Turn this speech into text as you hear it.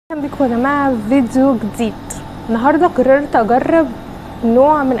اهلا بكم يا جماعه في فيديو جديد. النهارده قررت اجرب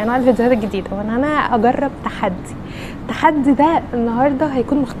نوع من انواع الفيديوهات الجديده، وان انا اجرب تحدي. التحدي ده النهارده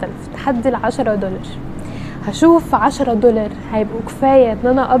هيكون مختلف، تحدي $10. هشوف $10 هيبقوا كفايه ان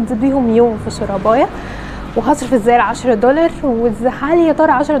انا اقضي بيهم يوم في سورابايا، وهصرف ازاي $10، وهل يا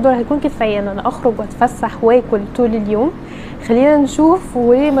ترى $10 هيكون كفايه ان انا اخرج واتفسح واكل طول اليوم. خلينا نشوف.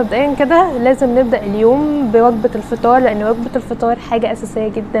 ومبدئيا كده لازم نبدا اليوم بوجبه الفطار، لان وجبه الفطار حاجه اساسيه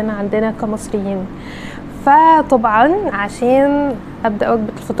جدا عندنا كمصريين. فطبعا عشان ابدا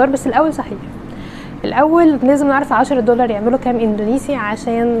وجبه الفطار، بس الاول صحيح الاول لازم نعرف $10 يعملوا كام اندونيسي،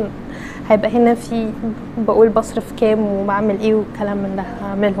 عشان هيبقى هنا في بقول بصرف كام وبعمل ايه والكلام من ده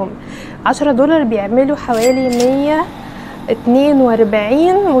هعملهم. $10 بيعملوا حوالي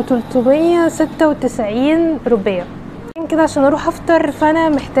 142,396 روبية كده. عشان اروح افطر فانا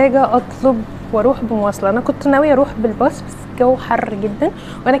محتاجه اطلب واروح بمواصله. انا كنت ناويه اروح بالباص بس الجو حر جدا،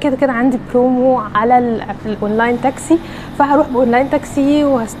 وانا كده كده عندي برومو على الاونلاين تاكسي، فهروح باونلاين تاكسي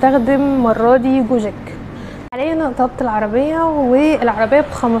وهستخدم المره دي جوجك. حاليا انا طلبت العربيه، والعربيه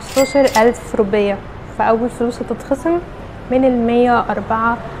ب15,000 روبيه، فاول فلوس هتتخصم من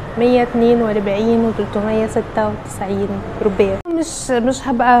 142,396 روبيه. مش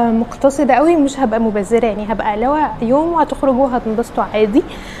هبقى مقتصده قوي، مش هبقى مبذره، يعني هبقى لو يوم هتخرجوا هتنبسطوا عادي.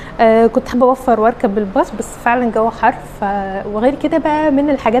 كنت حابه اوفر واركب بالباص، بس فعلا الجو حر. وغير كده بقى من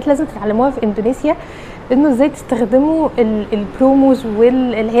الحاجات لازم تتعلموها في اندونيسيا، انه ازاي تستخدموا البروموز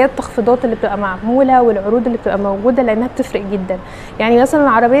واللي هي التخفيضات اللي بتبقى معموله والعروض اللي بتبقى موجوده، لانها بتفرق جدا. يعني مثلا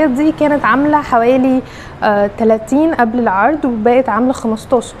العربيه دي كانت عامله حوالي 30 قبل العرض، وبقت عامله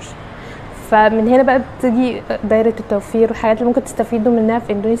 15. فمن هنا بقى بتيجي دايره التوفير والحاجات اللي ممكن تستفيدوا منها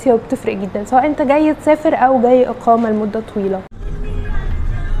في اندونيسيا، وبتفرق جدا سواء انت جاي تسافر او جاي اقامه لمده طويله.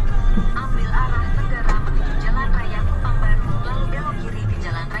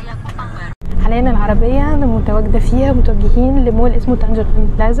 حاليا العربيه انا متواجده فيها، متوجهين لمول اسمه تاني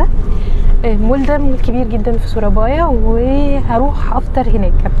بلازا. المول ده مول كبير جدا في سورابايا، وهروح افطر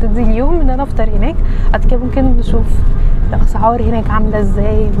هناك. هبتدي اليوم ان انا افطر هناك، بعد كده ممكن نشوف الاسعار هناك عامله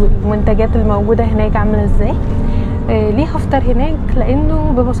ازاي، والمنتجات الموجوده هناك عامله ازاي. ليه هفطر هناك؟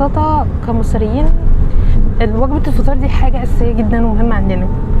 لانه ببساطه كمصريين وجبه الفطار دي حاجه اساسيه جدا ومهمه عندنا.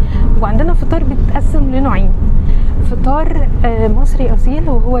 وعندنا فطار بيتقسم لنوعين: فطار مصري اصيل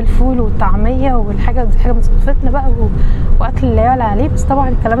وهو الفول والطعميه والحاجه دي، حاجه من ثقافتنا بقى واكل لا يعلى عليه، بس طبعا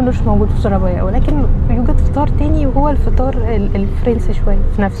الكلام ده مش موجود في سورابايا. ولكن يوجد فطار تاني وهو الفطار الفرنسي شويه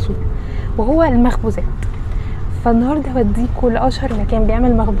في نفسه، وهو المخبوزات. فالنهارده هوديكوا لاشهر مكان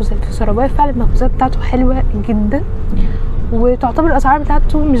بيعمل مخبوزات في سورابايا. فعلا المخبوزات بتاعته حلوه جدا، وتعتبر الاسعار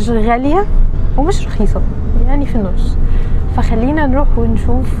بتاعته مش غاليه ومش رخيصه، يعني في النص. فخلينا نروح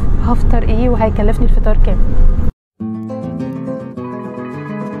ونشوف هفطر ايه وهيكلفني الفطار كام.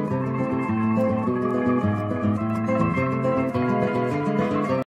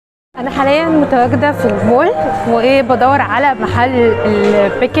 انا حاليا متواجده في المول، وبدور على محل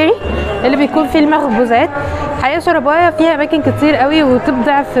البيكري اللي بيكون فيه المخبوزات. حقيقه سورابايا فيها اماكن كتير قوي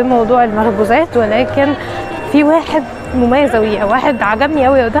وتبدع في موضوع المخبوزات، ولكن في واحد مميز قوي، او واحد عجبني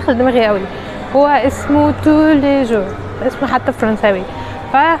قوي ودخل دماغي قوي، هو اسمه توليجور، اسمه حتى فرنساوي.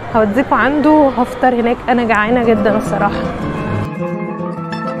 فهوديكوا عنده وهفطر هناك. انا جعانه جدا الصراحه.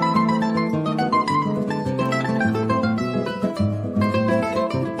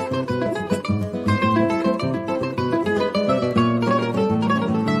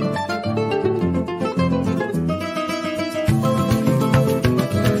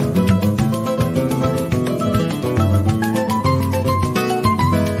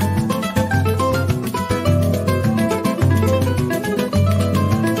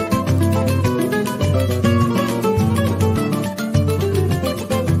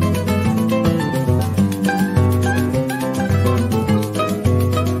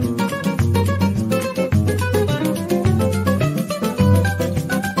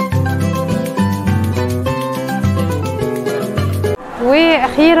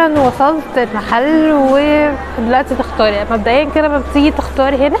 واخيرا وصلت المحل، ودلوقتي تختاري. مبدئيا كده لما بتيجي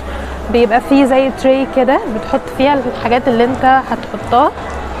تختار هنا بيبقى فيه زي تري كده بتحط فيها الحاجات اللي انت هتحطها،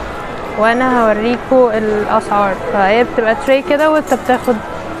 وانا هوريكوا الاسعار. فهي بتبقى تري كده، وانت بتاخد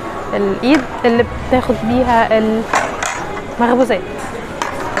الايد اللي بتاخد بيها المخبوزات.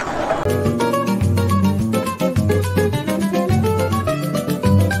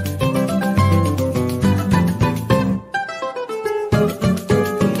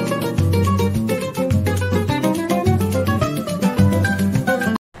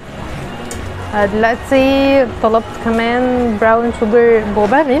 دلوقتي طلبت كمان براون شوجر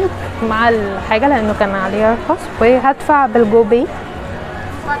بوبا ميلك مع الحاجه، لانه كان عليها رخص، وهدفع بالجوبي.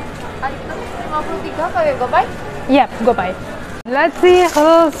 ياب جو باي. دلوقتي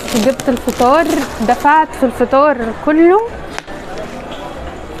خلاص جبت الفطار، دفعت في الفطار كله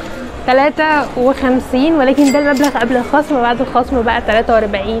 53، ولكن ده المبلغ قبل الخصم، بعد الخصم بقى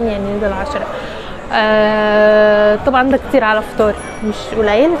 43 يعني نزل 10. طبعا ده كتير على فطار مش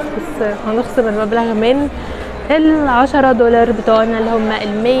قليل، بس هنخصم المبلغ من $10 بتوعنا اللي هم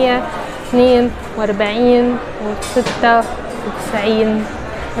 142 و96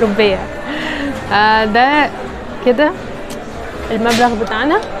 روبية. ده كده المبلغ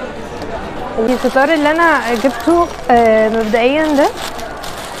بتاعنا. والفطار اللي انا جبته مبدئيا ده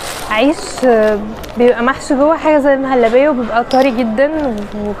عيش بيبقى محشي جوه حاجه زي المهلبيه، وبيبقى طري جدا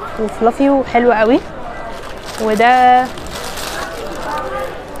وفلافي وحلو قوي. وده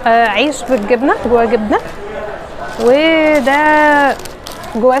عيش بالجبنه، جوه جبنه، وده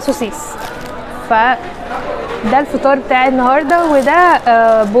جواه سوسيس. فده الفطار بتاعي النهارده. وده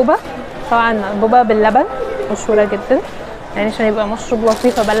بوبا، طبعا بوبا باللبن مشهوره جدا يعني عشان يبقى مشروب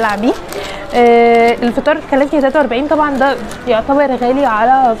لطيف ابلع بيه. الفطار كلفني 43، طبعا ده يعتبر غالي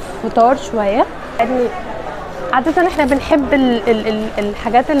على فطار شويه يعني. عاده احنا بنحب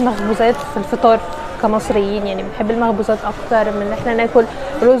الحاجات المخبوزات في الفطار كمصريين، يعني بنحب المخبوزات اكتر من ان احنا ناكل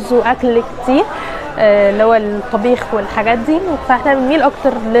رز واكل كتير اللي هو الطبيخ والحاجات دي، فاحنا بنميل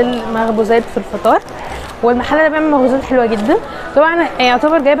اكتر للمخبوزات في الفطار. والمحل ده بيعمل مخبوزات حلوه جدا، طبعا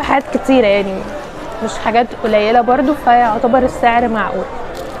يعتبر جايبه حاجات كتيره يعني مش حاجات قليله برضو، فيعتبر السعر معقول.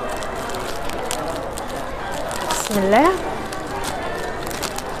 بسم الله.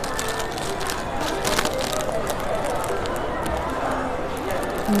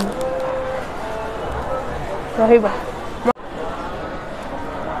 رهيبه.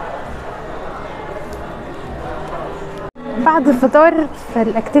 بعد الفطار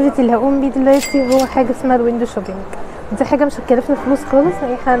فالاكتيفيتي اللي هقوم بيه دلوقتي هو حاجه اسمها الويندو شوبينج. دي حاجه مش هتكلفنا فلوس خالص،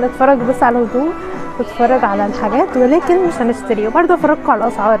 احنا هنتفرج بس على الهدوم نتفرج على الحاجات، ولكن مش هنشتري، وبرضه افرجكم على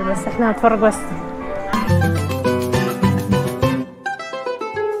الاسعار، بس احنا هنتفرج بس.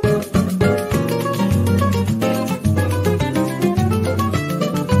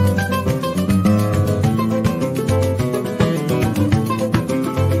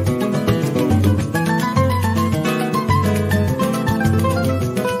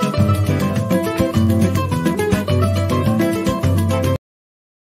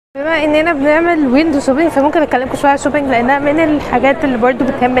 بما اننا بنعمل ويندو شوبينج فممكن اكلمكم شويه على الشوبينج، لانها من الحاجات اللي برضو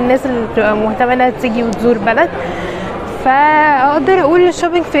بتهم الناس اللي بتبقى مهتمه انها تيجي وتزور بلد. فاقدر اقول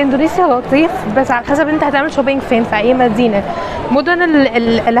الشوبينج في اندونيسيا لطيف، بس على حسب انت هتعمل شوبينج فين، في اي مدينه. مدن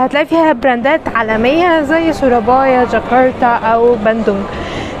اللي هتلاقي فيها براندات عالميه زي سورابايا، جاكارتا او باندونج،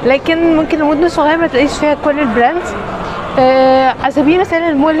 لكن ممكن المدن الصغيره ما تلاقيش فيها كل البراندز. على سبيل المثال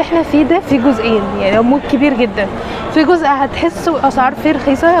المول اللي احنا فيه ده فيه جزئين، يعني مول كبير جدا. في جزء هتحسوا اسعار فيه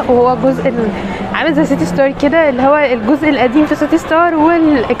رخيصه، وهو جزء عامل زي سيتي ستار كده، اللي هو الجزء القديم في سيتي ستار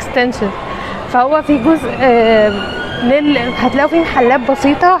والاكستنشن. فهو في جزء هتلاقوا فيه محلات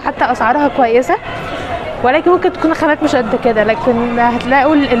بسيطه حتى اسعارها كويسه، ولكن ممكن تكون خامات مش قد كده. لكن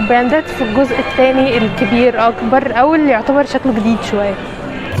هتلاقوا البراندات في الجزء الثاني الكبير اكبر، او اللي يعتبر شكله جديد شويه.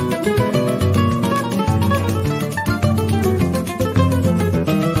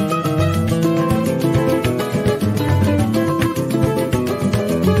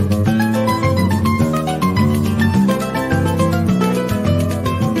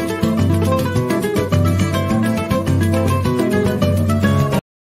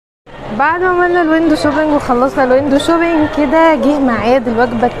 بعد ما عملنا الويندو شوبينج وخلصنا الويندو شوبينج كده، جه ميعاد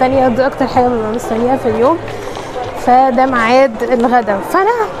الوجبه الثانيه. دي اكتر حاجه ببقى مستنياها في اليوم، فده ميعاد الغدا. فانا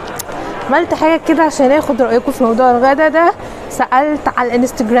عملت حاجه كده عشان اخد رايكم في موضوع الغدا ده. سالت على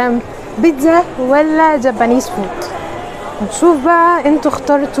الانستجرام بيتزا ولا جابانيز فود، نشوف بقى انتوا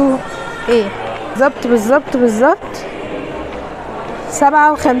اخترتوا ايه. بالظبط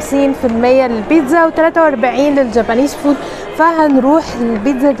 57% للبيتزا و43 للجابانيز فود. فهنروح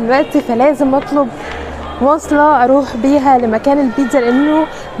للبيتزا دلوقتي، فلازم اطلب مواصلة اروح بيها لمكان البيتزا لانه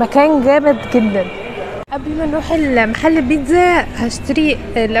مكان جامد جدا. قبل ما نروح المحل البيتزا هشتري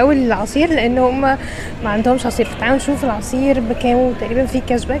الاول العصير، لان هما ما عندهمش عصير. فتعالوا نشوف العصير بكام، وتقريبا فيه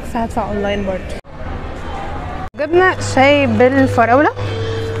كاش باك فهدفع اونلاين برضه. جبنا شاي بالفراولة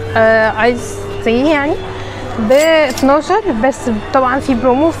ايس تي يعني ب12، بس طبعا في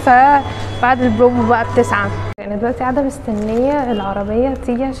برومو، فبعد البرومو بقى ب9. انا دلوقتي قاعده مستنيه العربيه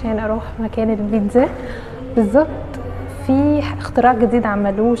تيجي عشان اروح مكان البيتزا. بالظبط في اختراع جديد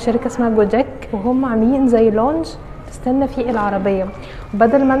عملوه شركه اسمها جوجك، وهم عاملين زي لونج تستنى فيه العربيه،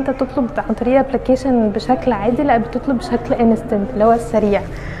 وبدل ما انت تطلب عن طريق الابلكيشن بشكل عادي، لا بتطلب بشكل انستنت اللي هو السريع.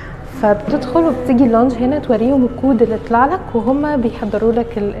 فبتدخل وبتيجي اللونج هنا توريهم الكود اللي طلع لك وهم بيحضروا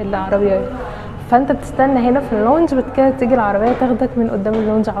لك العربيه، فانت بتستنى هنا في اللونج، بعد كده تيجي العربيه تاخدك من قدام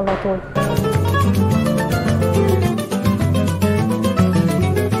اللونج على طول.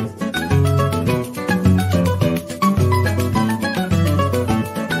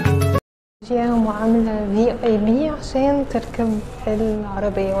 وعاملة VIP عشان تركب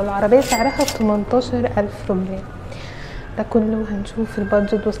العربية، والعربية سعرها 18,000 روبية. ده كله هنشوف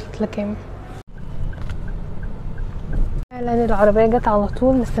البادجت وصلت لكام. فعلا العربية جت على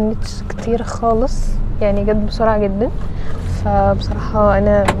طول، مستنيتش كتير خالص، يعني جت بسرعة جدا، فبصراحة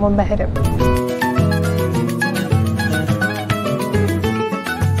انا منبهرة.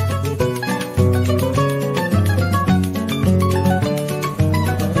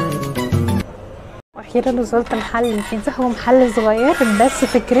 اخيرا وصلت محل البيتزا. هو محل صغير بس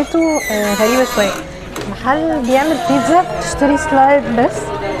فكرته غريبه شويه. محل بيعمل بيتزا، بتشتري سلايد، بس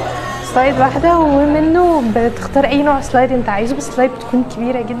سلايد واحده ومنه بتختار اي نوع سلايد انت عايزه، بس سلايد بتكون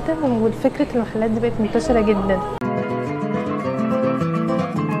كبيره جدا، والفكره المحلات دي بقت منتشره جدا.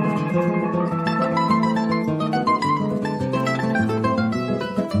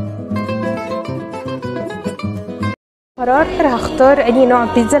 قرار هختار اي نوع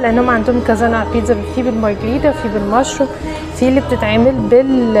بيتزا، لانهم عندهم كذا نوع بيتزا، في بالمارجريتا وفي بالمشروم، في اللي بتتعمل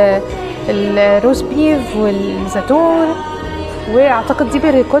بالروز بيف والزيتون، واعتقد دي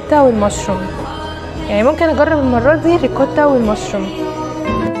بالريكوتا والمشروم. يعني ممكن اجرب المره دي ريكوتا والمشروم.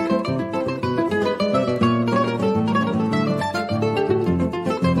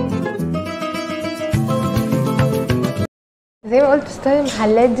 زي ما قلت ستايل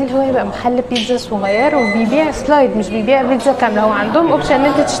المحلات دي اللي هو يبقى محل بيتزا صغير وبيبيع سلايد، مش بيبيع بيتزا كامله. هو عندهم اوبشن ان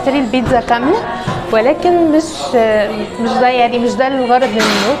انت تشتري البيتزا كامله، ولكن مش ده، يعني مش ده الغرض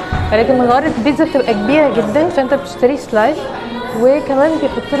منه، ولكن غرض البيتزا بتبقى كبيره جدا، فانت بتشتري سلايد، وكمان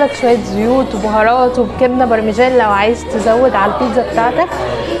بيحط لك شويه زيوت وبهارات وجبنه برمجان لو عايز تزود على البيتزا بتاعتك.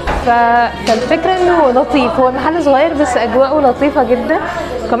 فالفكره انه لطيف، هو محل صغير بس اجواءه لطيفه جدا،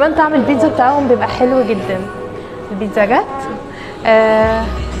 كمان طعم البيتزا بتاعهم بيبقى حلو جدا. البيتزا جت.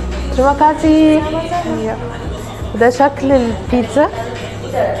 terima kasih. ده شكل البيتزا،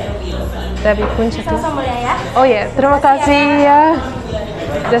 ده بيكون شكلها. terima kasih.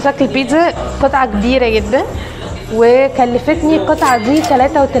 ده شكل البيتزا، قطعة كبيرة جدا، وكلفتني القطعة دي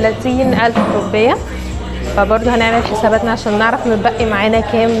 33,000 روبية. فبرضه هنعمل حساباتنا عشان نعرف نبقي معانا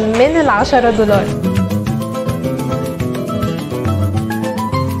كام من $10.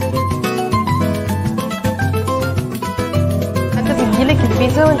 لك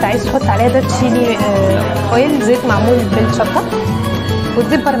البيتزا وانت عايز تحط عليها ده تشيلي اويل، زيت معمول بالشطه،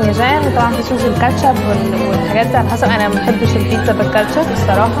 وتضيف برمجان، وطبعا في صوص الكاتشب والحاجات دي على حسب. انا ما بحبش البيتزا بالكاتشب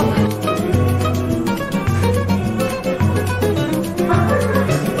الصراحه.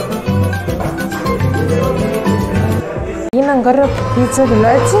 جينا نجرب البيتزا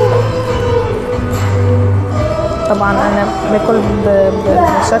دلوقتي. طبعا انا باكل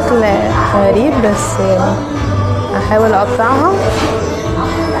بشكل غريب، بس يعني هحاول اقطعها.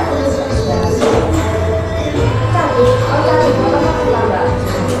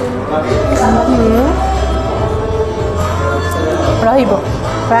 رهيبه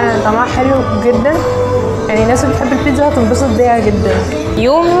فعلا، طعمها حلو جدا، يعني الناس اللي بتحب البيتزا هتنبسط بيها جدا.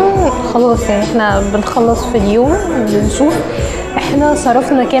 يوم خلاص، يعني احنا بنخلص في اليوم، بنشوف احنا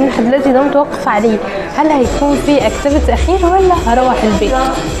صرفنا كام لحد دلوقتي، ده متوقف عليه هل هيكون في اكتيفيتي اخير ولا هروح البيت.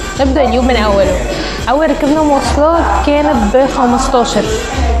 نبدا اليوم من اوله. اول ركبنا مواصلات كانت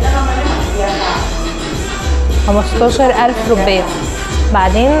ب15,000 روبية.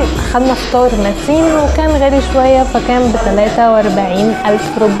 بعدين خدنا فطار متين وكان غالي شوية، فكان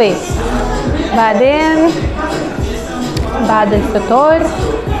ب43,000 روبية. بعدين بعد الفطار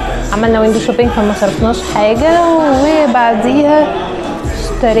عملنا ويندو شوبينج، فما صرفناش حاجة، وبعديها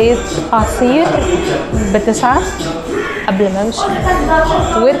اشتريت عصير ب9 قبل ما امشي،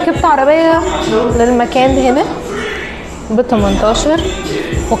 وركبت عربية للمكان هنا ب18،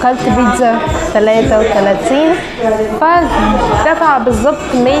 وكلت بيتزا 33، فدفع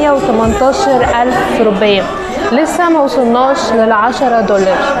بالظبط 118,000 روبية. لسه ما وصلناش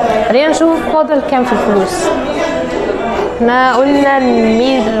 $10. خلينا نشوف فاضل كام في الفلوس. احنا قلنا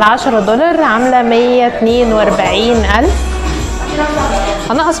 $10 عاملة 142,000،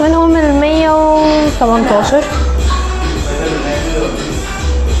 هنقص منهم 118،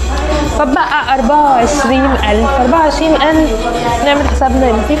 فبقى 24,000. نعمل حسابنا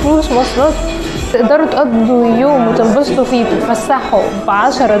ان في فلوس مواصلات تقدروا تقضوا يوم وتنبسطوا فيه، تتفسحوا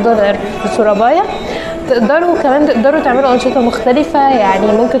 $10 في سورابايا، تقدروا تعملوا انشطه مختلفه، يعني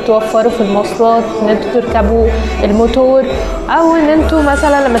ممكن توفروا في المواصلات ان انتوا تركبوا الموتور، او ان انتوا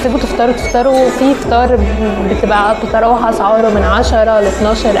مثلا لما تيجوا تفطروا في فطار بتتراوح اسعاره من 10 ل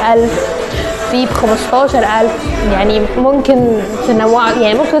 12000، في ب15000. يعني ممكن تنوعوا،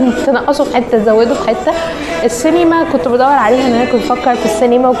 يعني ممكن تنقصوا في حته تزودوا في حته. السينما كنت بدور عليها ان انا كنت بفكر في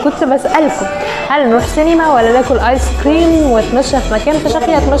السينما، وكنت بسالكم هل نروح سينما ولا ناكل ايس كريم واتمشى في مكان،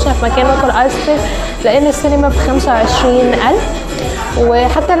 فشكلي هتمشى في مكان واكل ايس كريم، لان السينما ب25000.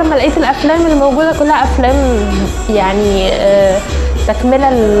 وحتى لما لقيت الافلام الموجوده كلها افلام يعني تكمله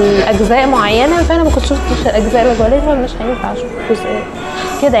لاجزاء معينه، فانا ما كنتش شفتش الاجزاء الاولانيه، فمش هينفع اشوف جزء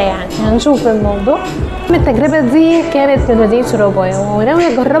كده. يعني هنشوف الموضوع. التجربه دي كانت من مدينه سورابايا، وناويه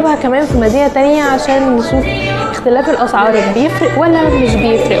اجربها كمان في مدينه تانية عشان نشوف اختلاف الاسعار بيفرق ولا مش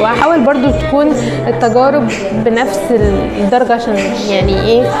بيفرق، وهحاول برضو تكون التجارب بنفس الدرجه عشان يعني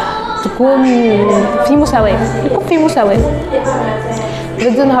ايه تكون في مساواه،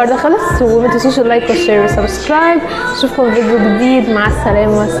 فيديو النهارده خلص، وما تنسوش اللايك والشير والسبسكرايب. اشوفكم في فيديو جديد، مع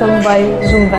السلامه، باي جنبا.